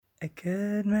A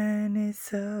good man is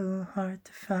so hard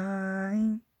to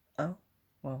find. Oh,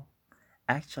 well,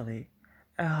 actually,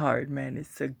 a hard man is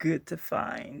so good to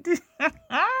find.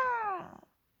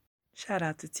 Shout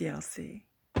out to TLC.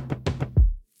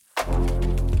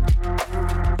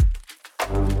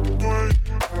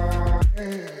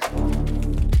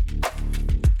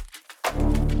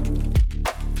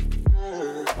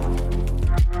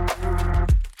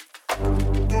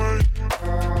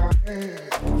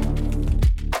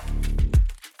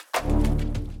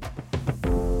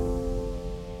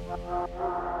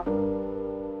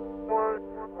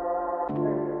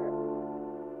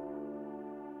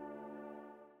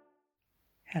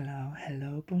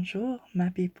 Hello, bonjour, my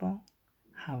people.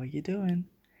 How are you doing?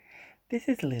 This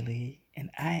is Lily, and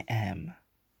I am,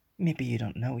 maybe you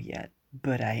don't know yet,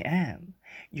 but I am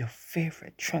your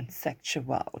favorite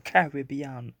transsexual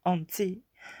Caribbean auntie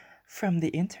from the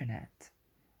internet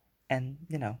and,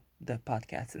 the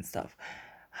podcast and stuff.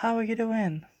 How are you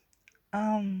doing?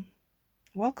 Um,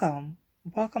 welcome.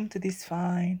 Welcome to this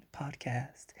fine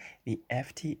podcast, the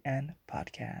FTN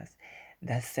Podcast.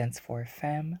 That stands for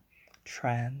Femme,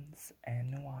 Trans, and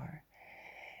Noir,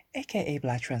 aka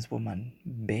Black Trans Woman,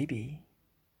 baby.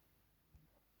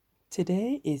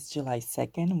 Today is July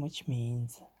 2nd, which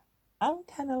means I'm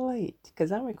kind of late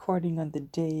because I'm recording on the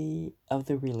day of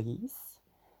the release.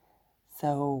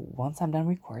 So once I'm done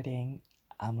recording,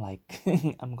 I'm like,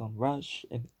 I'm gonna rush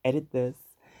and edit this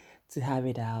to have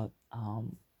it out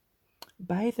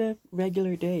by the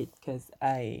regular date because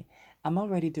I'm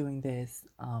already doing this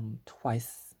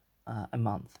twice a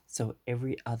month, so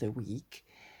every other week.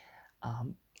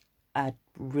 Um, I'd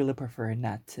really prefer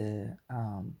not to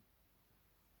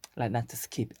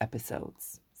skip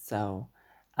episodes. So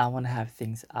I want to have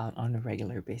things out on a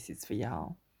regular basis for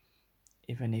y'all,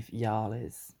 even if y'all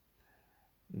is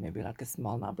maybe like a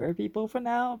small number of people for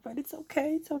now, but it's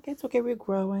okay. It's okay. It's okay. We're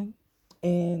growing.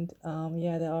 And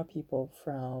yeah, there are people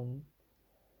from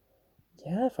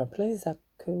places I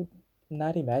could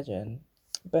not imagine.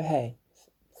 But hey,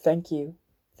 thank you.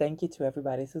 Thank you to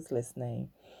everybody who's listening.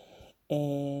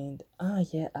 And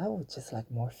yeah, I would just like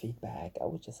more feedback. I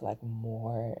would just like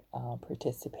more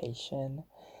participation.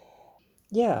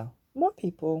 Yeah, more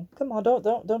people. Come on,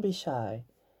 don't be shy.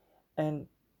 And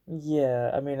yeah,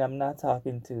 I mean, I'm not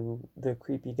talking to the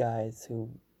creepy guys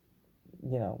who,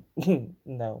 no,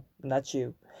 not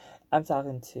you. I'm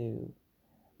talking to,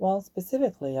 well,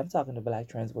 specifically, I'm talking to black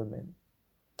trans women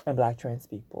and black trans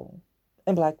people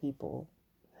and black people.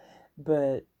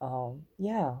 But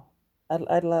yeah,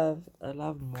 I'd love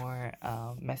more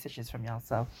messages from y'all.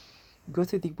 So go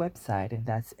to the website, and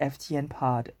that's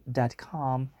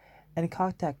ftnpod.com, and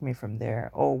contact me from there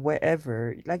or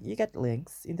wherever. Like, you get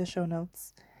links in the show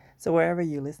notes. So wherever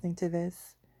you're listening to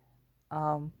this,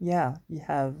 yeah, you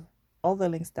have all the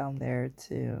links down there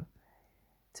to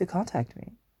contact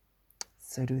me.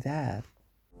 So do that.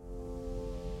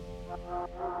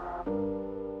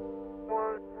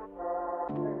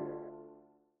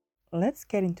 Let's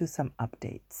get into some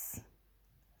updates.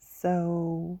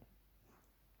 So,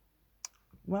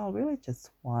 well, really just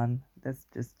one. That's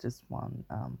just one.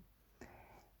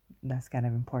 That's kind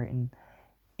of important.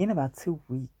 In about 2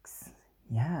 weeks,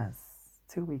 yes,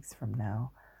 2 weeks from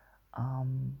now,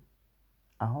 um,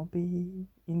 I'll be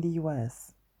in the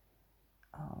U.S.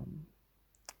 Um,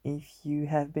 if you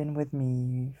have been with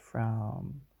me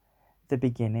from the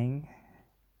beginning,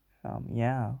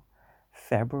 yeah,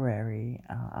 February,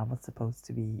 I was supposed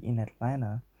to be in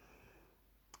Atlanta,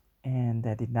 and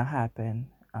that did not happen.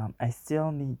 I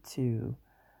still need to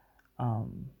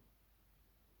um,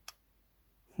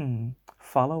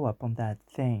 follow up on that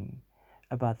thing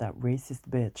about that racist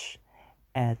bitch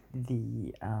at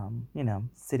the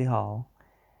city hall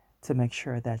to make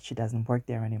sure that she doesn't work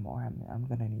there anymore. I'm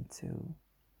gonna need to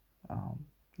um,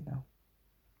 you know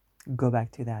go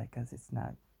back to that because it's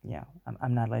not,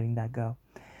 I'm not letting that go.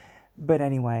 But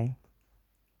anyway,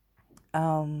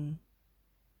 um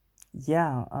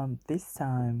yeah, this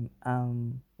time,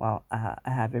 well, I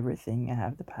have everything. I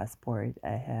have the passport.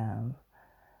 I have,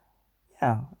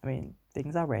 yeah, I mean,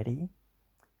 things are ready.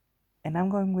 And I'm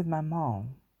going with my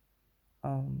mom.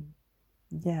 Um,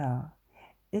 yeah,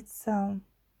 it's, I'm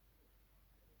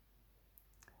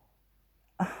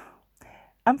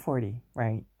 40,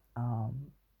 right?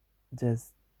 Um,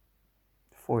 just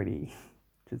 40.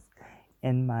 Just,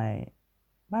 and my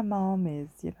mom is,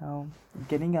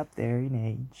 getting up there in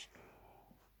age.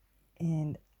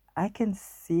 And I can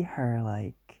see her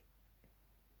like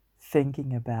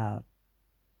thinking about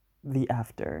the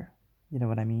after, you know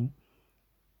what I mean?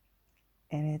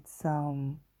 And it's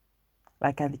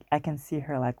like I can see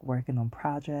her like working on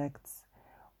projects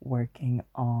working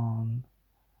on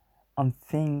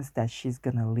things that she's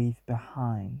gonna leave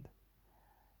behind,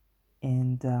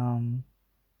 and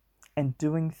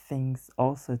doing things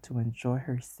also to enjoy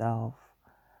herself,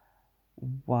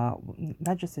 while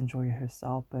not just enjoy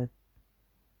herself, but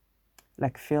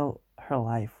like fill her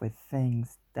life with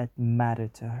things that matter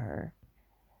to her.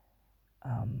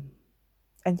 um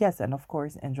and yes, and of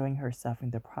course enjoying herself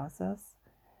in the process,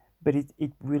 but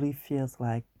it really feels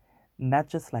like not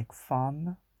just like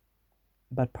fun,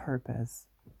 but purpose.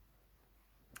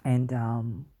 And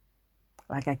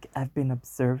like I've been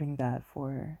observing that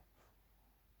for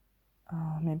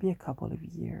maybe a couple of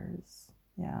years.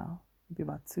 Yeah, maybe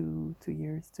about 2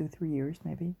 years, 2 3 years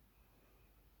maybe.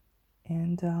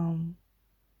 And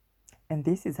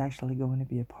this is actually going to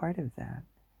be a part of that.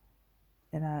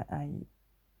 And I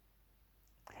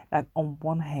like, on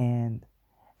one hand,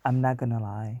 I'm not gonna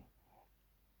lie,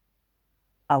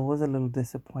 I was a little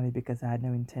disappointed because I had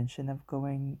no intention of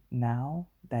going now.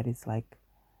 That is like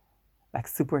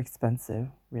super expensive,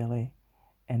 really.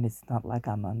 And it's not like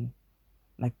I'm on,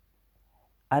 like,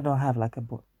 I don't have like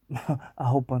a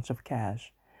whole bunch of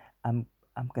cash. I'm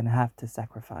I'm gonna have to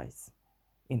sacrifice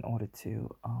in order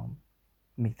to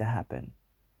make that happen.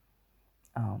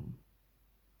 Um,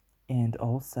 and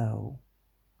also,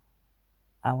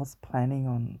 I was planning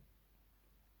on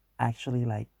actually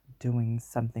like doing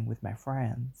something with my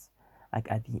friends,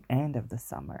 like at the end of the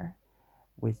summer,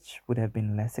 which would have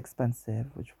been less expensive,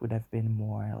 which would have been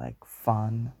more like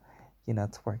fun,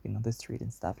 twerking on the street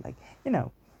and stuff, like, you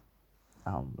know,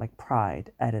 like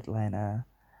Pride at Atlanta,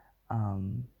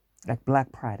 um, like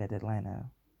Black Pride at Atlanta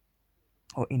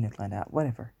or in Atlanta,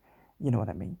 whatever, you know what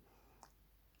I mean.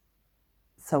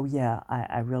 So yeah,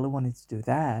 I really wanted to do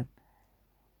that,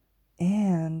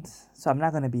 and so I'm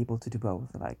not gonna be able to do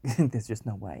both. Like, there's just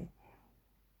no way.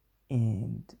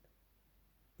 And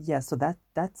yeah, so that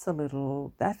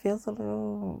feels a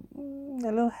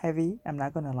little heavy. I'm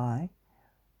not gonna lie,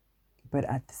 but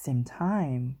at the same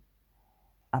time,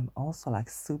 I'm also like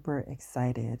super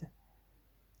excited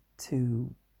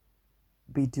to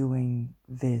be doing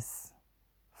this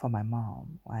for my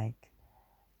mom, like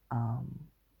um,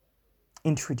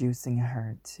 introducing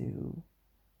her to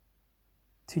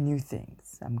new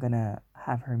things. I'm gonna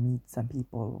have her meet some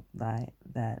people that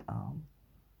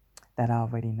I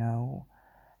already know.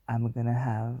 I'm gonna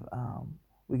have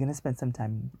we're gonna spend some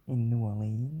time in New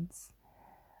Orleans.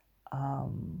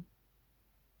 Um,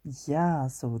 yeah,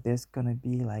 so there's gonna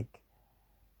be like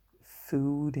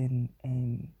food and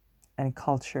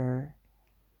culture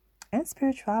and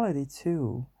spirituality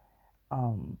too.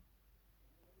 Um,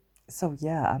 so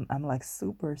yeah, I'm like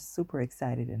super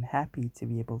excited and happy to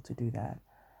be able to do that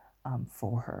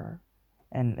for her,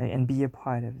 and be a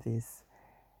part of this,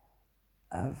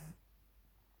 of,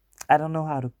 I don't know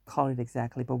how to call it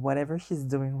exactly, but whatever she's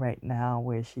doing right now,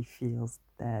 where she feels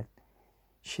that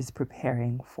she's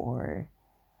preparing for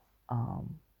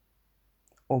um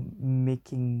or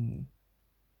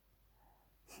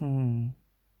hmm,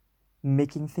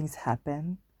 making things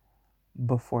happen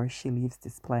before she leaves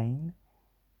this plane,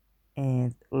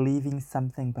 and leaving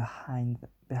something behind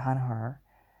her,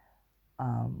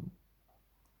 um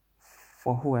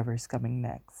for whoever's coming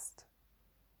next.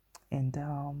 And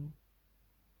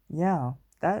yeah,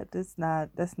 that's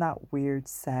not weird,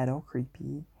 sad, or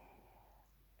creepy.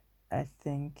 I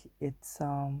think it's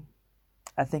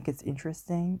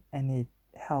interesting, and it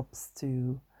helps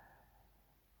to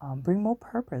bring more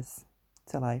purpose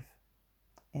to life.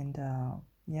 And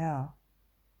yeah,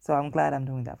 so I'm glad I'm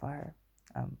doing that for her.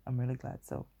 I'm really glad.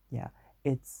 So yeah,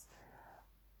 it's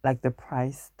like the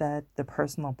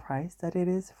personal price that it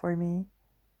is for me.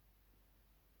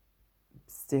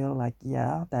 Still, like,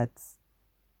 yeah,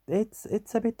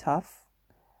 it's a bit tough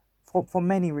for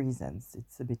many reasons.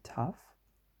 It's a bit tough,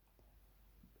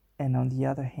 and on the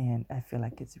other hand, I feel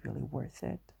like it's really worth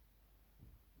it.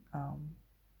 Um,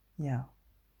 yeah,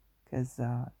 because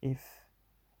if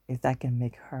that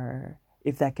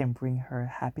can bring her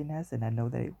happiness, and I know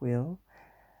that it will,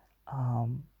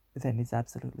 then it's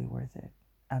absolutely worth it.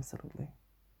 Absolutely.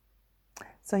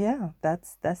 So yeah,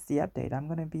 that's the update. I'm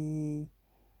gonna be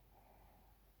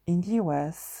in the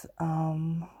US,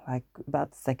 like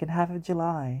about the second half of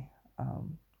July,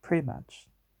 pretty much.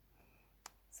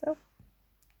 So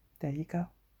there you go.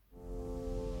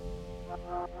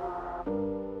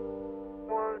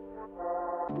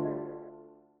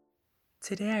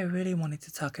 Today I really wanted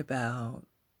to talk about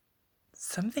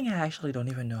something I actually don't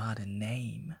even know how to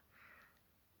name.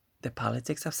 The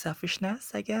politics of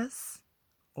selfishness, I guess,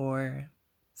 or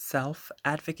self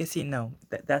advocacy. No,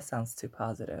 that sounds too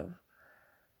positive.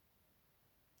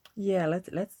 Yeah,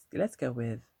 let's go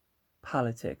with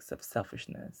politics of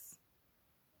selfishness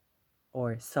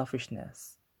or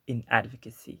selfishness in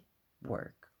advocacy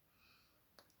work.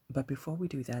 But before we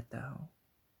do that, though,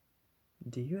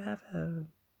 do you have a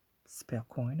spare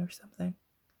coin or something?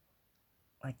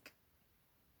 Like,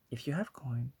 if you have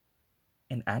coin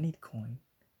and I need coin,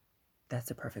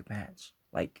 that's a perfect match.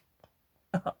 Like,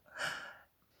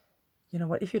 you know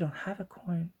what? If you don't have a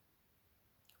coin,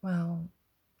 well,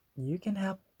 you can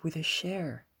help with a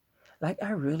share. Like,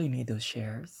 I really need those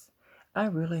shares. I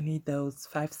really need those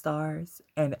 5 stars,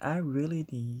 and I really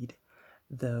need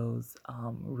those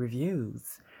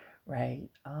reviews, right?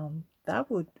 That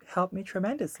would help me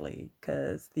tremendously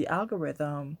because the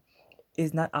algorithm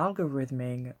is not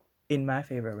algorithming in my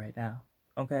favor right now.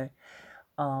 Okay.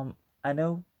 I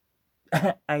know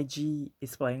IG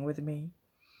is playing with me.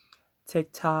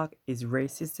 TikTok is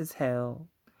racist as hell,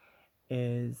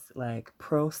 is like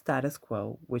pro status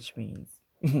quo, which means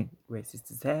racist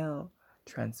as hell,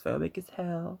 transphobic as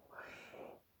hell.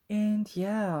 And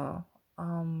yeah,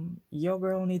 your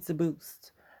girl needs a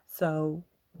boost. So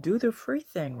do the free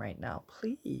thing right now,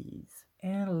 please.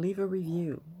 And leave a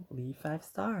review. Leave 5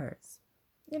 stars.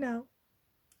 You know,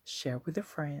 share with a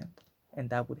friend, and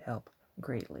that would help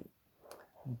greatly.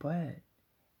 But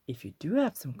if you do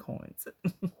have some coins,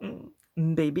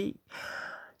 baby,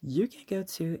 you can go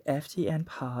to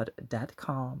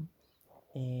ftnpod.com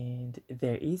and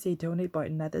there is a donate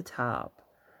button at the top.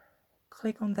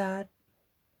 Click on that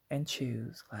and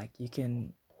choose. Like, you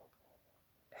can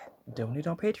donate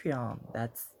on Patreon.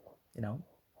 That's, you know,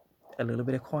 a little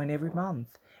bit of coin every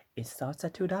month. It starts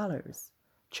at $2.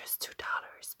 Just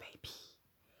 $2, baby.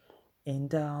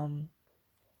 And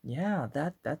yeah,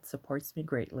 that supports me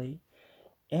greatly.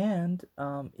 And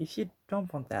if you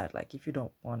don't want that, like if you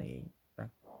don't want like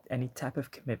any type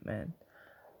of commitment,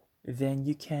 then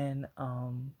you can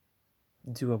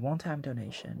do a one-time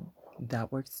donation.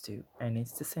 That works too, and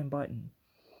it's the same button.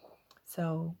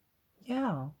 So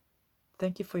yeah,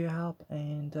 thank you for your help,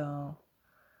 and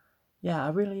yeah, I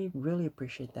really really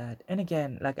appreciate that. And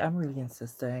again, like I'm really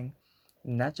insisting,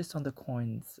 not just on the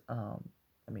coins. I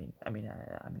mean, I'm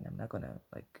not gonna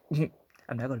like,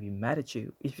 I'm not gonna be mad at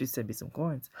you if you send me some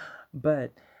coins,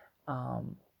 but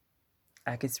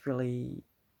like it's really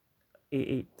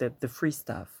the free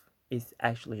stuff is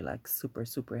actually like super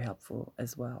super helpful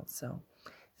as well. So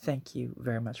thank you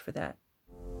very much for that.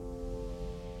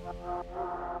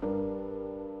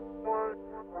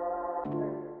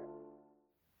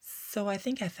 So I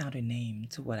think I found a name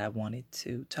to what I wanted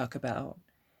to talk about.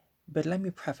 But let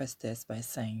me preface this by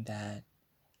saying that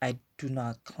I do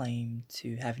not claim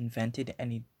to have invented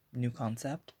any new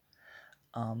concept.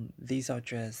 These are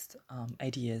just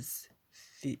ideas.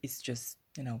 It's just,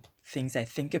 things I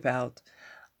think about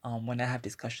when I have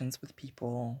discussions with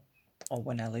people or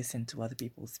when I listen to other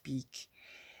people speak.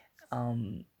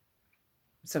 Um,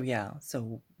 so, yeah,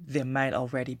 so there might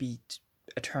already be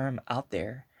a term out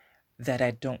there that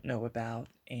I don't know about.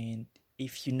 And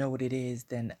if you know what it is,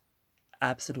 then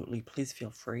absolutely please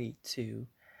feel free to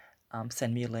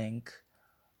send me a link.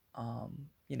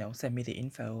 Send me the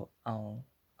info. I'll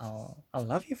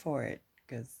love you for it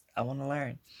because I want to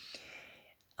learn.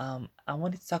 I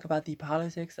wanted to talk about the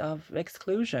politics of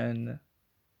exclusion,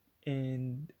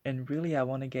 and really I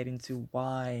want to get into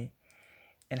why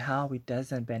and how it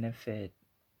doesn't benefit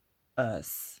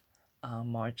us,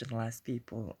 marginalized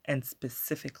people, and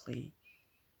specifically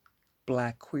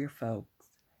Black queer folks,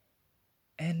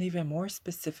 and even more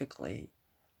specifically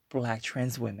Black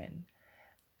trans women,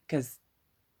 because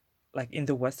like in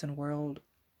the Western world,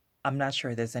 I'm not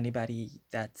sure there's anybody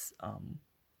that's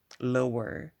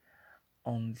lower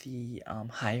on the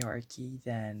hierarchy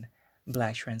than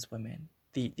Black trans women.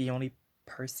 The only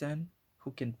person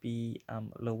who can be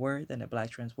lower than a Black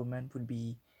trans woman would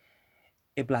be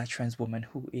a Black trans woman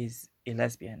who is a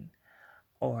lesbian,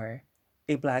 or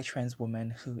a Black trans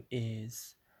woman who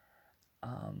is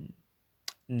um,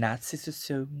 not cis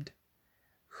assumed,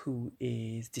 who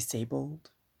is disabled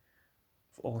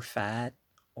or fat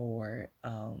or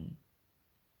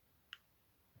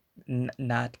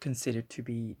not considered to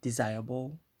be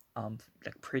desirable,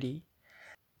 like pretty.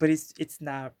 But it's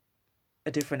not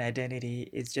a different identity.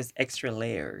 It's just extra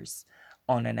layers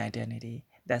on an identity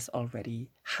that's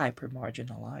already hyper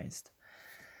marginalized.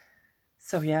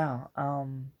 So yeah,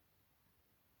 and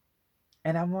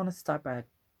I want to start by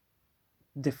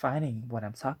defining what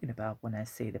I'm talking about when I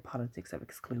say the politics of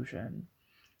exclusion.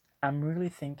 I'm really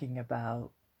thinking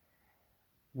about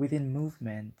within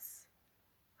movements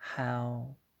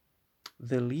how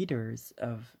the leaders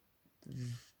of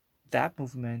that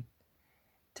movement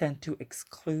tend to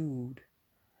exclude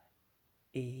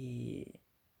a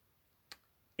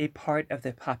a part of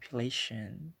the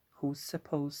population who's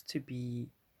supposed to be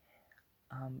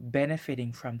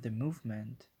benefiting from the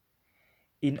movement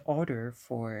in order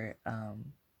for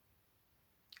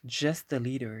just the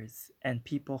leaders and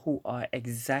people who are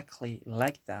exactly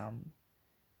like them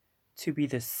to be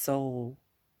the sole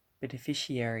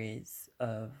beneficiaries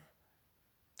of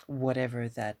whatever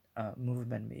that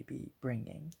movement may be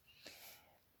bringing.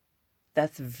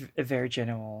 That's a very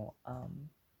general,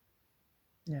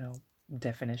 you know,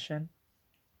 definition.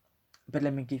 But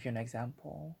let me give you an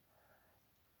example.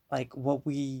 Like what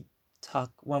we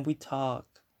talk when we talk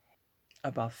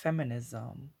about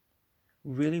feminism,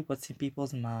 really what's in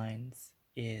people's minds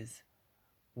is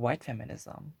white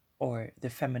feminism or the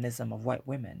feminism of white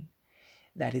women.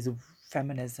 That is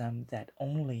feminism that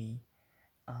only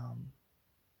um,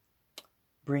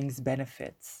 brings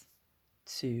benefits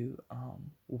to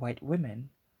white women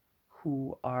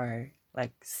who are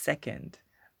like second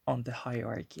on the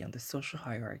hierarchy, on the social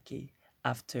hierarchy,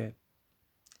 after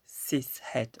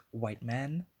cishet white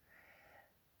men.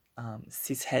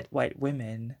 Cishet white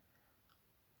women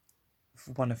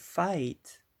want to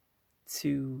fight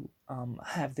to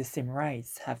have the same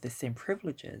rights, have the same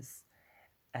privileges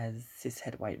as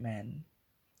cishet white men,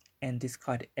 and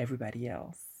discard everybody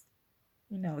else.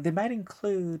 You know, they might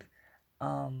include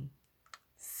um,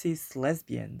 cis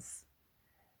lesbians,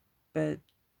 but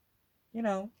you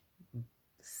know,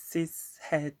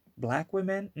 cishet black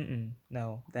women.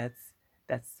 No, that's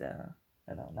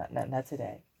no, not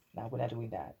today. No, we're not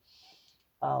doing that.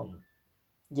 Um,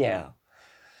 yeah,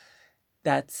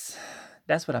 that's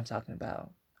that's what I'm talking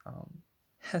about. Um,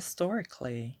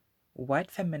 Historically,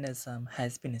 white feminism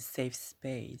has been a safe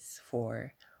space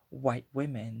for white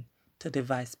women to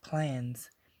devise plans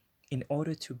in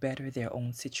order to better their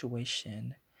own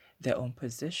situation, their own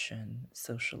position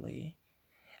socially,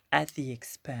 at the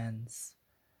expense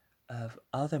of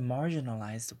other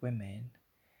marginalized women,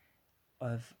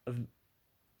 of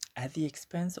at the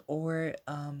expense or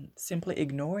simply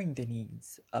ignoring the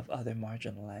needs of other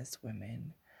marginalized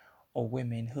women or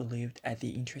women who lived at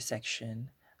the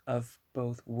intersection of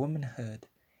both womanhood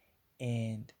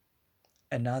and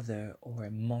another or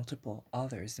multiple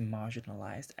others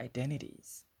marginalized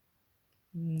identities.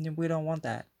 We don't want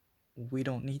that. We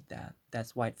don't need that.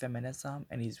 That's white feminism,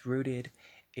 and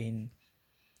in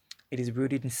it is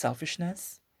rooted in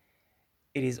selfishness.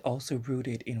 It is also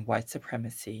rooted in white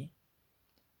supremacy,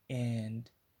 and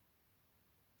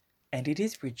it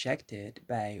is rejected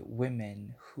by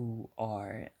women who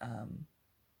are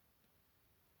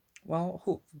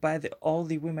who by the all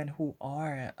the women who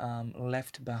are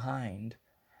left behind,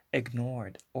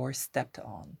 ignored, or stepped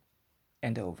on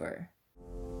and over.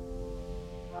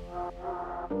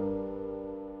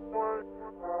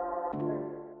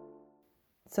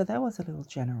 So that was a little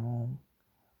general,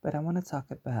 but I want to talk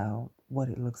about what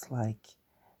it looks like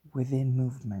within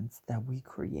movements that we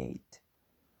create.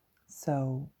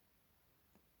 So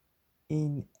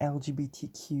in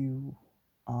LGBTQ,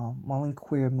 in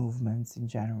queer movements in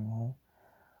general,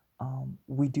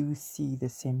 we do see the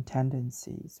same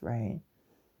tendencies, right?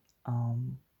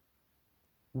 Um,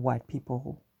 White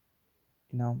people,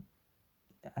 you know,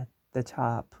 at the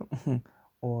top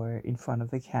or in front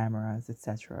of the cameras,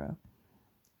 etc.,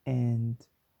 and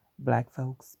black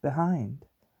folks behind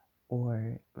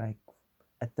or like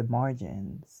at the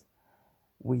margins.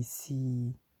 We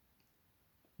see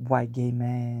white gay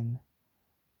men,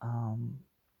 um,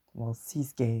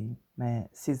 cis gay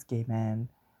men,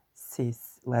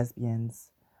 cis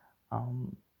lesbians,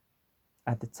 um,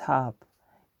 at the top,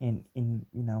 in in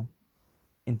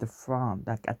the front,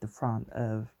 like at the front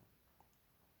of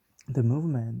the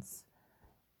movements,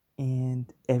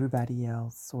 and everybody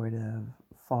else sort of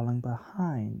falling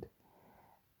behind,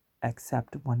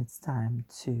 except when it's time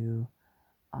to,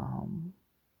 um,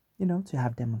 to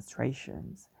have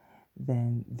demonstrations.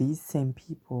 Then these same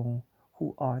people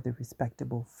who are the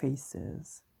respectable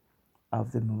faces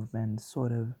of the movement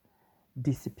sort of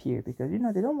disappear because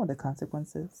they don't want the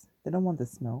consequences. They don't want the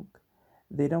smoke.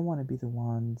 They don't want to be the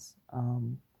ones,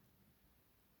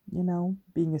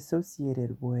 being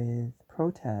associated with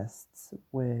protests,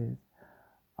 with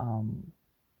um,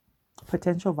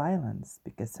 potential violence,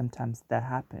 because sometimes that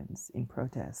happens in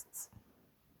protests.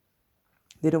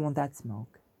 They don't want that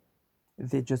smoke.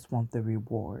 They just want the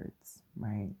rewards,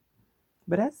 right?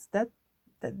 But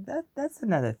that's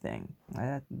another thing.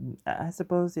 I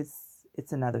suppose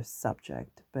it's another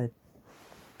subject, but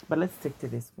let's stick to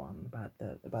this one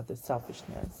about the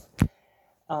selfishness.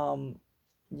 Um,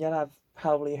 Y'all have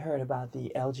probably heard about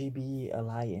the LGBT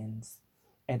Alliance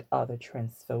and other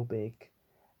transphobic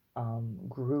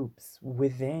groups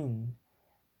within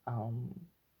um,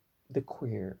 the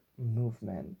queer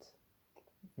movement,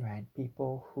 right?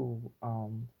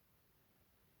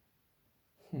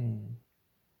 Hmm,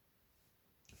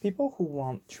 people who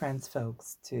want trans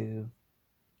folks to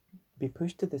be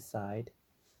pushed to the side.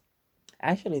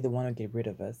 Actually, they want to get rid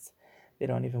of us. They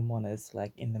don't even want us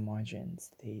like in the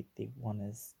margins. They want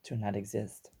us to not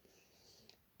exist.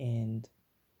 And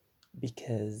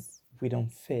because we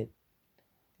don't fit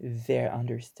their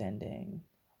understanding,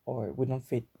 or we don't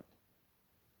fit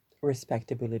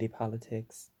respectability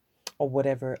politics, or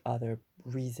whatever other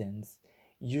reasons.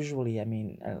 Usually, I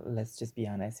mean, let's just be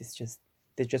honest,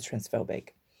 they're just transphobic.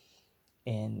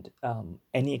 And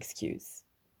any excuse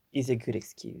is a good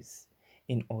excuse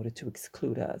in order to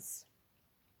exclude us.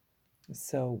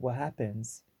 So what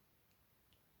happens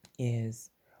is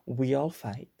we all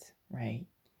fight, right?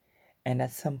 And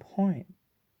at some point,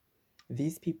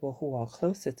 these people who are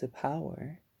closer to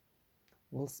power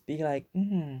will be like,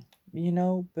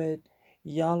 but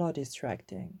y'all are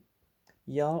distracting.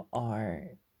 Y'all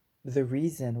are the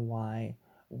reason why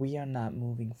we are not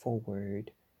moving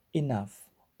forward enough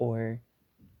or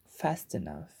fast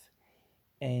enough.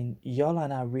 And y'all are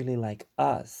not really like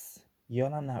us.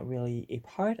 Y'all are not really a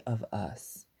part of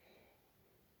us.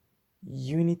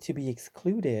 You need to be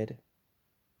excluded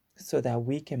so that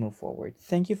we can move forward.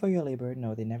 Thank you for your labor.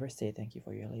 No, they never say thank you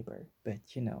for your labor, but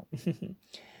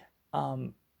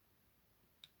um,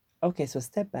 okay, so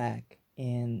step back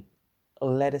and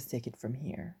let us take it from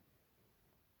here.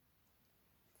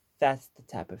 That's the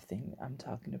type of thing I'm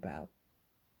talking about,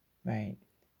 right?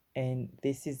 And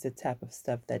this is the type of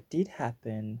stuff that did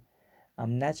happen,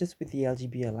 not just with the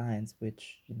LGBT Alliance,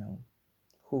 which,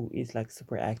 who is like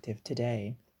super active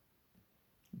today,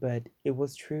 but it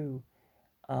was true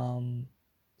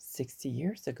 60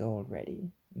 years ago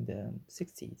already, in the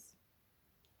 60s.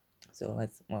 So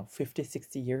 50,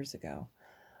 60 years ago,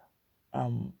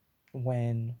 um,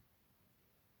 when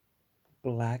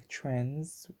black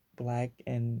trans, black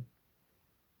and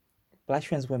black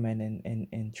trans women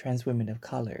and trans women of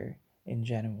color in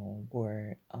general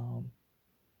were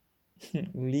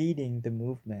leading the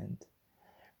movement,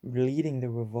 leading the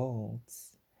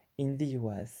revolts in the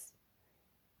US.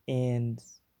 And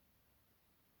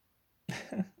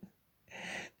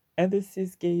and the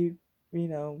cis gay, you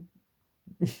know,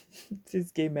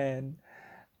 cis gay men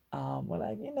were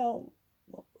like,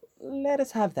 let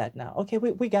us have that now. Okay,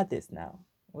 we got this now.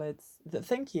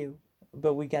 Thank you,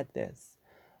 but we got this.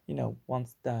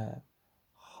 Once the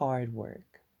hard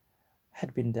work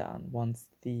had been done,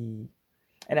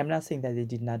 and I'm not saying that they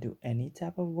did not do any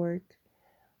type of work,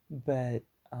 but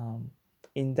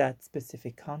in that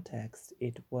specific context,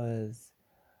 it was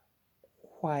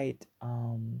quite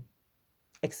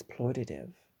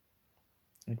exploitative.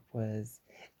 It was,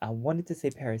 I wanted to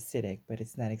say parasitic, but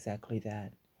it's not exactly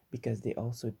that, because they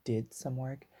also did some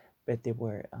work, but they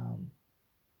were,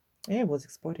 yeah, it was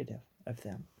exploitative of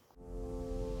them.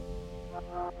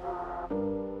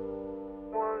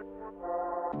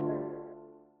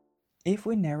 If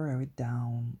we narrow it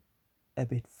down a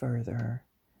bit further,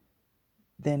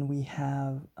 then we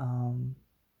have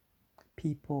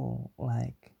people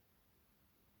like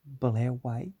Blair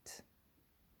White.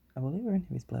 I believe her name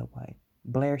is Blair White.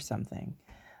 Blair something.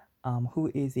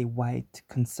 Who is a white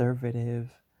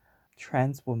conservative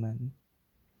trans woman,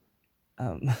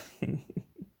 um,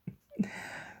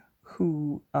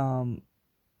 who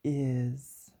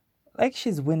is like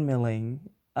she's windmilling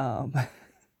um,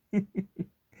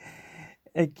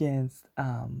 against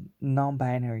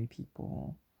non-binary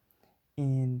people,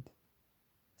 and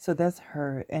so that's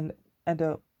her, and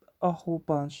a whole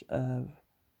bunch of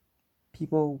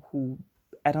people who,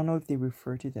 I don't know if they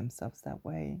refer to themselves that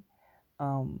way,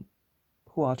 um,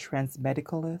 who are trans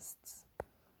medicalists.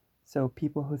 So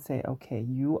people who say, okay,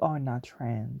 you are not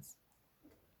trans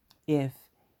if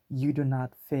you do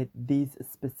not fit these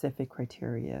specific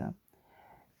criteria,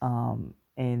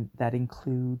 and that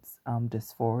includes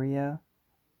dysphoria,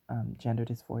 gender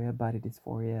dysphoria, body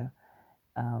dysphoria.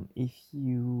 If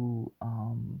you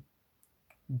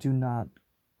do not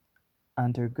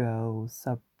undergo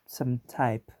some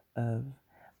type of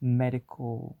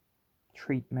medical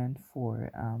treatment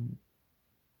for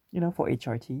for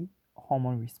HRT,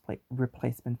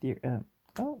 replacement theory.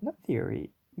 Not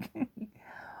theory.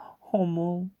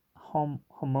 Hormonal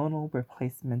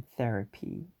replacement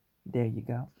therapy. There you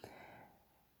go.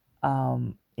 And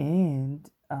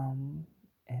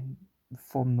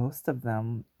for most of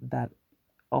them, that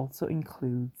also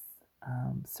includes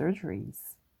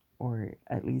surgeries, or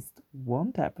at least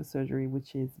one type of surgery,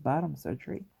 which is bottom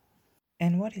surgery.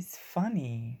 And what is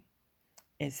funny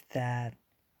is that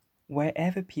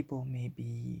wherever people may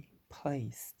be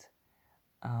placed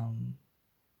um,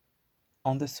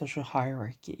 on the social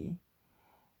hierarchy,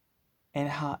 and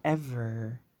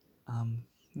however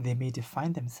they may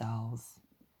define themselves,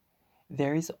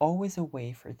 there is always a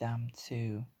way for them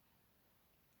to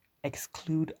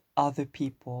exclude other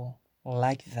people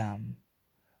like them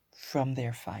from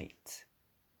their fight,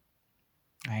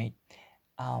 right?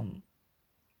 Um,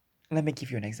 Let me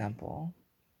give you an example.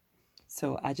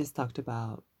 So I just talked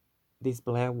about this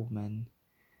Blair woman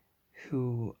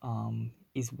who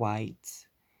is white,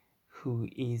 who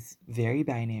is very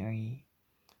binary,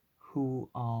 who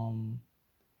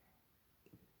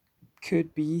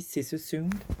could be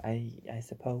cis-assumed, I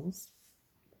suppose,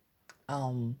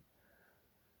 um,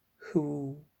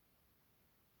 who,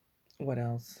 what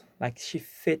else? Like she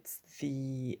fits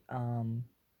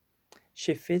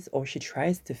or she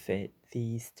tries to fit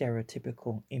the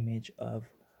stereotypical image of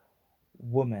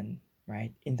woman,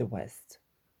 right, in the West.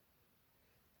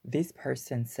 This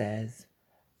person says,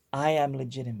 I am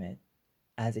legitimate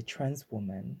as a trans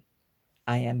woman.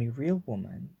 I am a real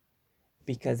woman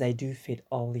because I do fit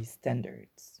all these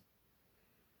standards.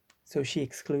 So she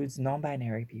excludes non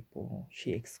binary people.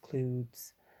 She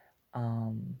excludes,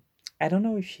 um, I don't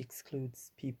know if she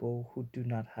excludes people who do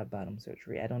not have bottom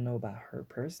surgery. I don't know about her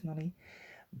personally,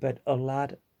 but a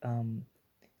lot,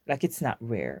 like it's not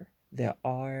rare. There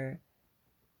are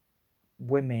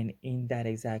women in that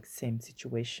exact same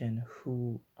situation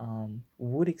who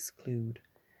would exclude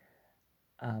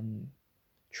um,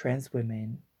 trans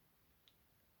women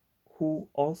who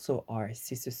also are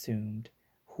cis assumed,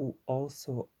 who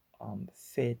also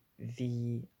fit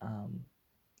the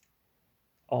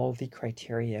all the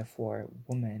criteria for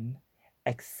women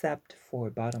except for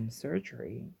bottom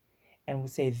surgery, and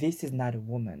would say this is not a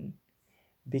woman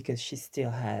because she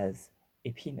still has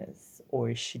a penis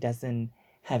or she doesn't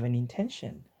have an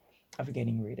intention of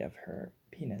getting rid of her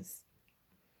penis.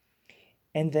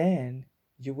 And then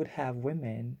you would have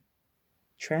women,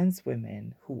 trans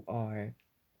women, who are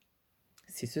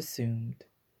cis assumed,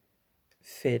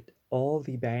 fit all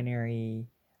the binary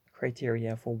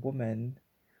criteria for women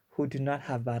who do not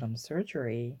have bottom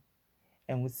surgery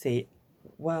and would say,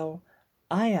 well,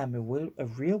 I am a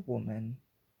real woman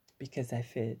because I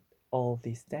fit all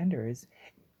these standards.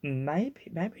 My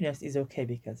penis is okay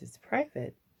because it's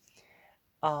private.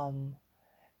 Um,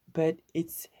 but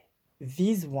it's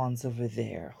these ones over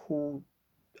there who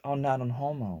are not on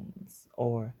hormones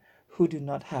or who do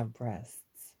not have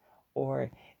breasts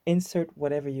or insert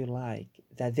whatever you like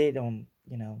that they don't,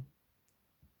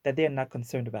 that they're not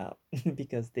concerned about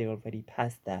because they already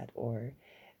passed that or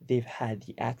they've had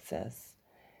the access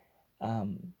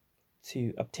um,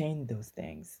 to obtain those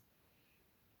things.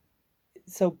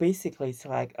 So basically, it's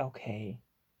like, okay,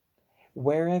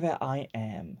 wherever I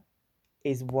am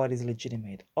is what is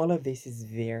legitimate. All of this is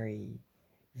very,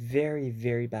 very,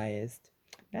 very biased.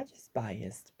 Not just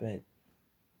biased, but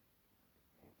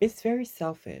it's very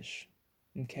selfish.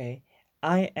 Okay?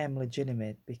 I am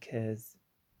legitimate because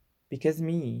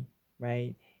me,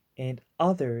 right? And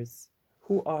others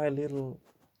who are a little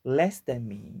less than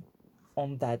me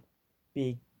on that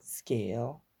big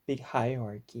scale, big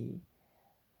hierarchy,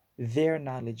 they're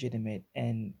not legitimate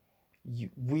and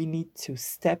we need to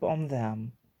step on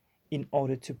them in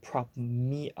order to prop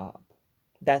me up.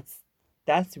 That's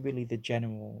that's really the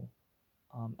general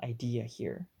idea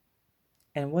here.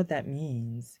 And what that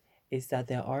means is that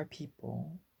there are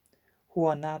people who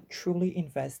are not truly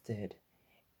invested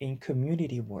in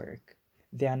community work.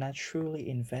 They are not truly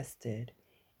invested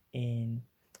in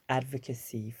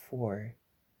advocacy for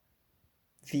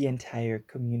the entire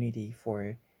community,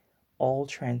 for all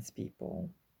trans people,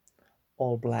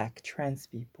 all black trans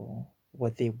people.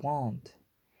 What they want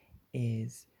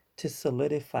is to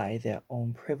solidify their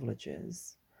own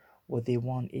privileges. What they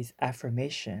want is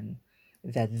affirmation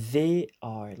that they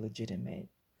are legitimate.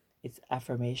 It's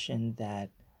affirmation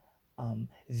that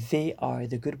they are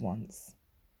the good ones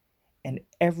and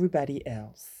everybody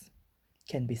else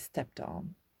can be stepped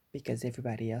on because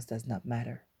everybody else does not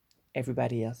matter.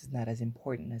 Everybody else is not as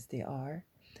important as they are,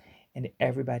 and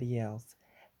everybody else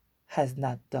has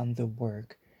not done the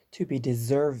work to be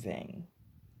deserving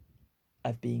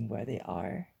of being where they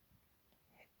are.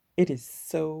 It is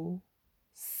so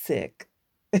sick.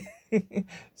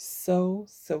 So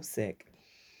sick.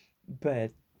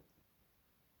 But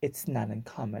it's not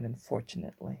uncommon,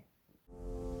 unfortunately.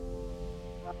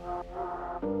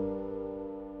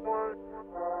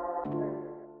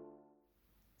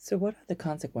 So, what are the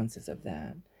consequences of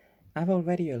that? I've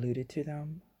already alluded to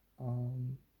them.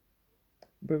 Um,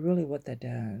 but really, what that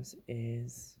does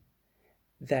is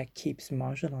that keeps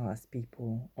marginalized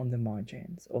people on the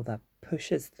margins or that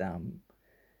pushes them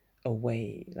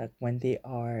away, like when they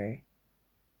are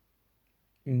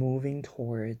moving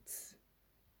towards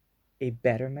a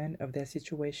betterment of their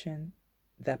situation,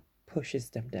 that pushes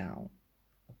them down,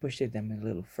 pushes them a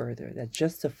little further, that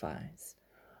justifies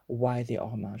why they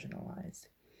are marginalized.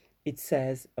 It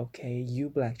says, okay, you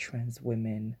black trans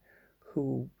women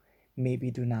who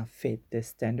maybe do not fit the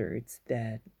standards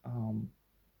that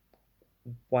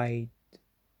white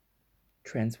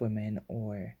trans women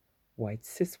or white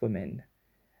cis women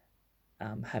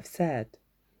have said,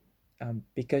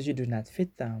 because you do not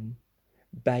fit them,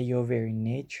 by your very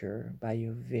nature, by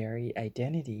your very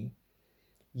identity,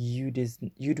 you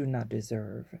do not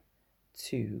deserve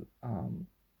to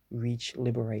reach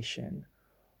liberation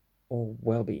or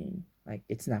well-being. Like,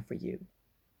 it's not for you.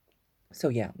 So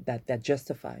yeah, that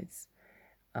justifies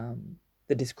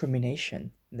the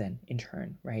discrimination then in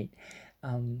turn, right?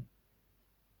 Um,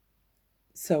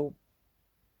 so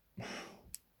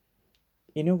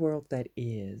in a world that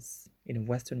is in a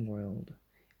Western world,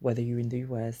 whether you're in the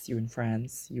US, you're in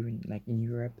France, you're in like in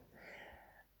Europe,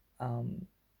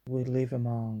 we live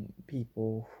among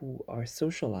people who are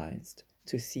socialized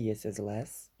to see us as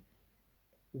less.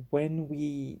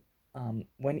 When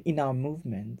in our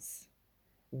movements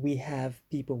we have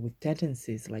people with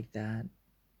tendencies like that,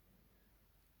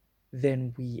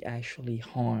 then we actually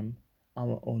harm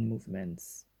our own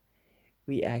movements.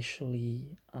 We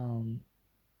actually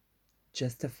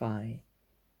justify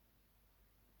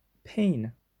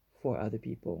pain for other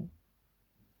people,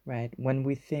 right? When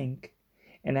we think,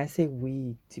 and I say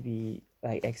we to be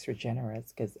like extra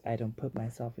generous because I don't put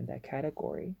myself in that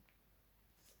category,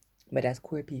 but as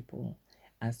queer people,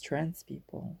 as trans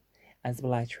people, as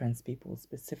black trans people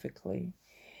specifically,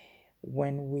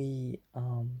 when we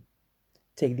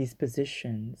take these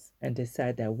positions and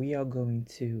decide that we are going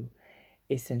to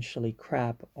essentially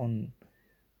crap on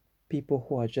people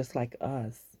who are just like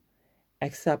us,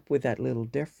 except with that little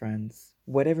difference,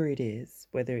 whatever it is,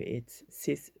 whether it's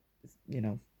cis, you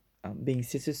know, being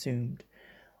cis assumed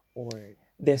or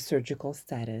their surgical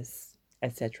status,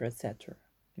 etc.,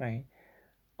 right?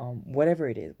 Whatever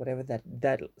it is, whatever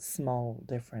that small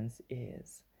difference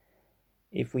is,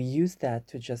 if we use that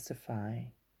to justify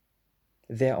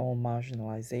their own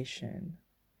marginalization,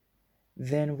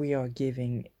 then we are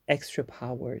giving extra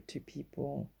power to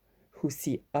people who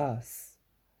see us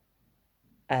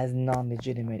as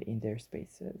non-legitimate in their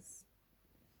spaces.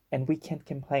 And we can't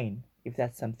complain if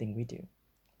that's something we do,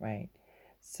 right?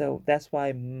 So that's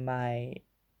why my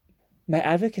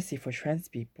advocacy for trans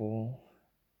people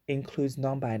includes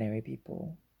non-binary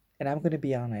people. And I'm going to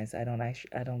be honest, I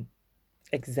don't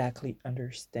exactly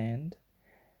understand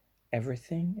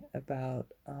everything about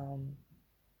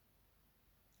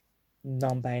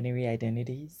non-binary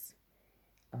identities.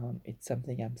 It's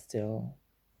something I'm still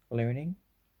learning.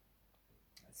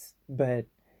 But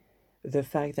the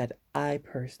fact that I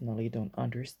personally don't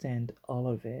understand all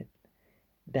of it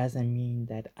doesn't mean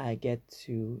that I get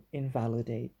to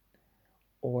invalidate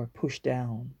or push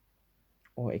down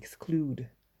or exclude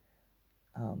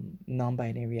non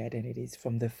binary identities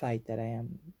from the fight that I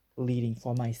am leading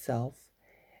for myself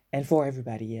and for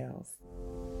everybody else.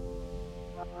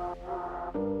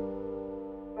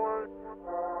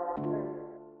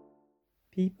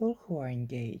 People who are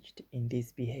engaged in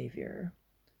this behavior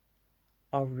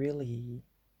are really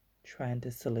trying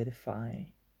to solidify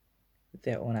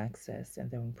their own access and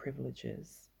their own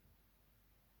privileges.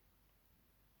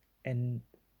 And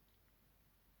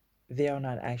they are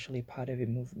not actually part of a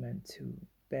movement to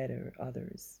better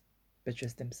others, but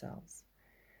just themselves.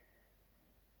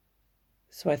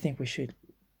 So I think we should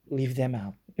leave them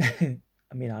out.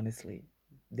 I mean, honestly,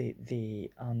 they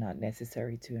are not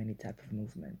necessary to any type of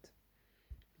movement.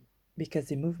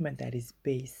 Because a movement that is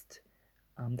based,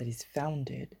 that is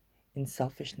founded in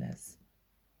selfishness,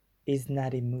 is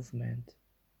not a movement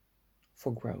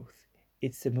for growth.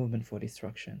 It's a movement for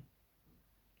destruction,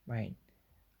 right?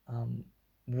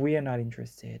 We are not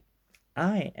interested.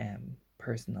 I am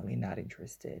personally not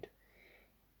interested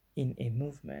in a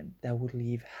movement that would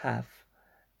leave half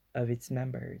of its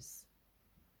members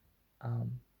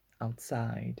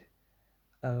outside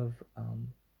of,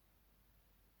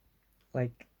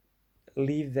 like,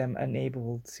 leave them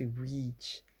unable to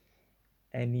reach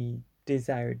any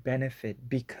desired benefit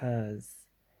because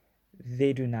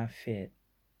they do not fit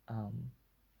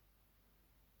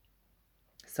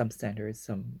some standards,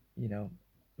 some,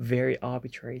 very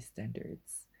arbitrary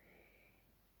standards.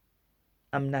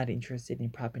 I'm not interested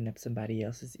in propping up somebody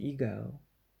else's ego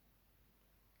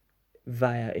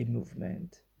via a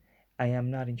movement. I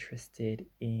am not interested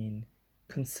in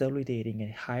consolidating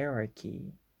a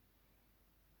hierarchy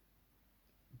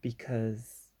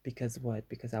because Because what?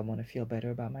 Because I want to feel better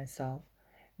about myself.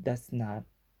 That's not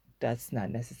that's not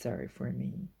necessary for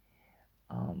me.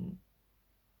 Um,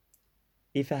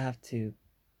 if I have to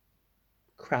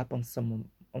crap on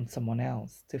someone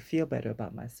else to feel better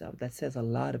about myself, that says a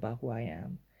lot about who I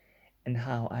am and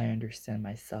how I understand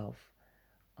myself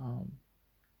um,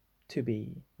 to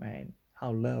be, right?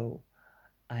 How low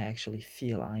I actually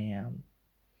feel I am.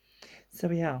 So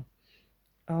yeah,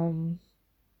 um,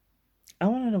 I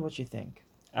want to know what you think.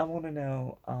 I want to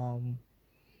know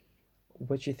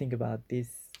what you think about this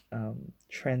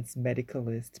trans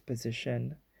medicalist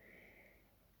position.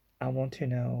 I want to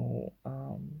know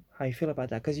how you feel about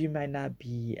that because you might not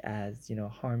be as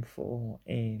harmful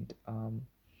and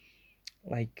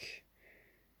like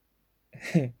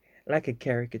like a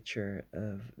caricature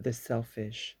of the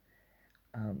selfish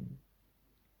um,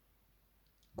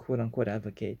 quote unquote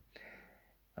advocate.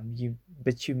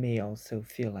 But you may also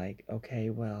feel like, okay,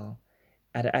 well,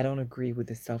 I don't agree with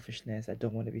the selfishness. I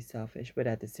don't want to be selfish, but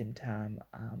at the same time,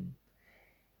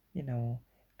 you know,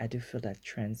 I do feel that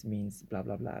trans means blah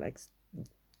blah blah. Like,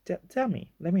 tell me,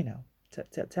 let me know.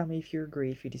 Tell me if you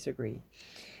agree, if you disagree.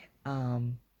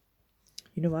 Um,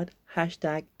 you know what?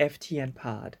 Hashtag FTN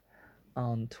Pod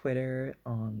on Twitter,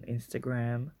 on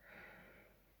Instagram,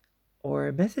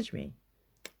 or message me,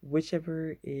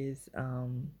 whichever is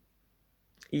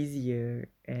easier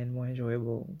and more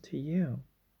enjoyable to you.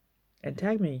 And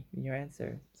tag me in your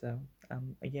answer. So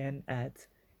again at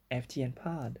FTN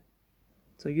Pod.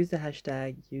 So use the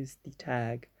hashtag, use the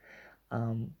tag,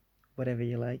 um, whatever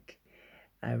you like.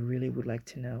 I really would like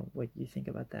to know what you think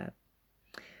about that.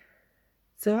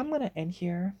 So I'm gonna end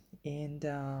here, and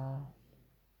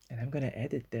I'm gonna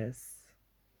edit this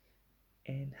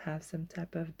and have some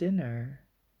type of dinner.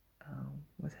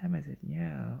 What time is it?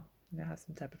 Yeah, I'm gonna have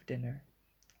some type of dinner.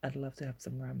 I'd love to have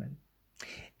some ramen.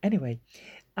 Anyway,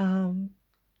 um,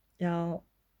 y'all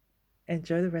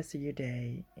enjoy the rest of your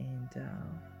day, and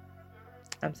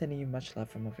I'm sending you much love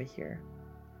from over here.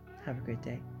 Have a great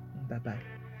day. Bye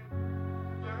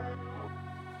bye.